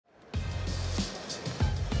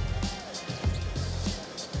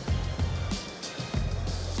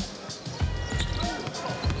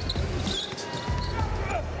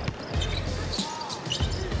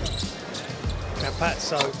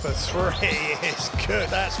Campazzo for three is good.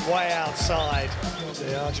 That's way outside.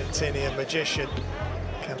 The Argentinian magician.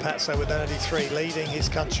 Campazzo with only three, leading his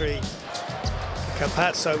country.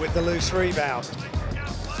 Campazzo with the loose rebound.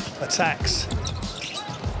 Attacks.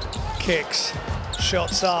 Kicks.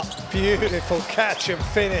 Shots up. Beautiful catch and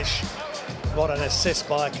finish. What an assist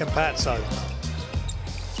by Campazzo.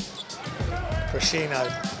 Brasino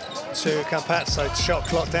to Campazzo. Shot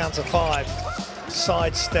clock down to 5.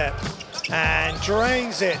 Sidestep. And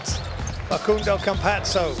drains it. Facundo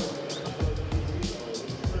Campazzo.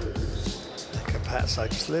 Campazzo,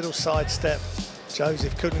 just a little sidestep.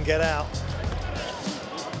 Joseph couldn't get out.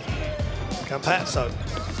 Campazzo,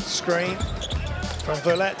 screen from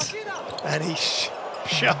Villette, and he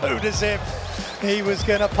showed as if he was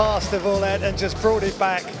going to pass to Villette and just brought it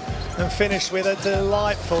back and finished with a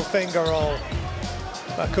delightful finger roll.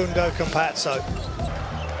 Facundo Campazzo.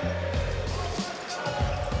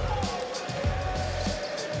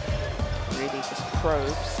 Really just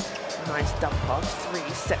probes. Nice dump off. 3,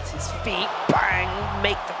 sets his feet. Bang!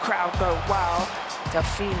 Make the crowd go wow.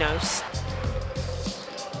 Delfino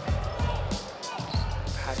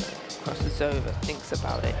crosses over, thinks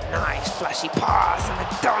about it. Nice flashy pass and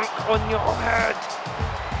a dunk on your head.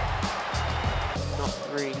 Not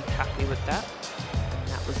really happy with that. And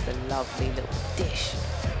that was the lovely little dish.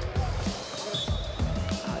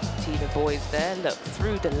 Argentina boys there, look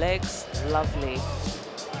through the legs, lovely.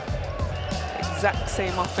 Exact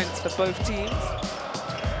same offense for both teams.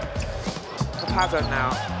 Campazzo now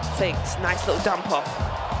fakes, nice little dump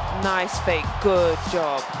off. Nice fake, good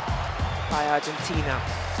job by Argentina.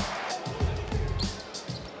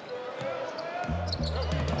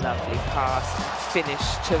 Lovely pass,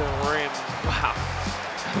 finish to the rim. Wow.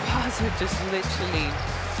 Campazzo just literally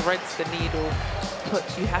threads the needle.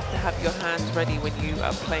 You have to have your hands ready when you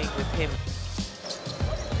are playing with him.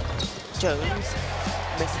 Jones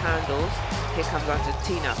mishandles. Here comes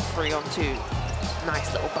Argentina, 3-on-2.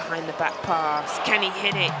 Nice little behind the back pass. Can he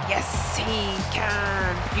hit it? Yes, he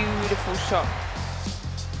can. Beautiful shot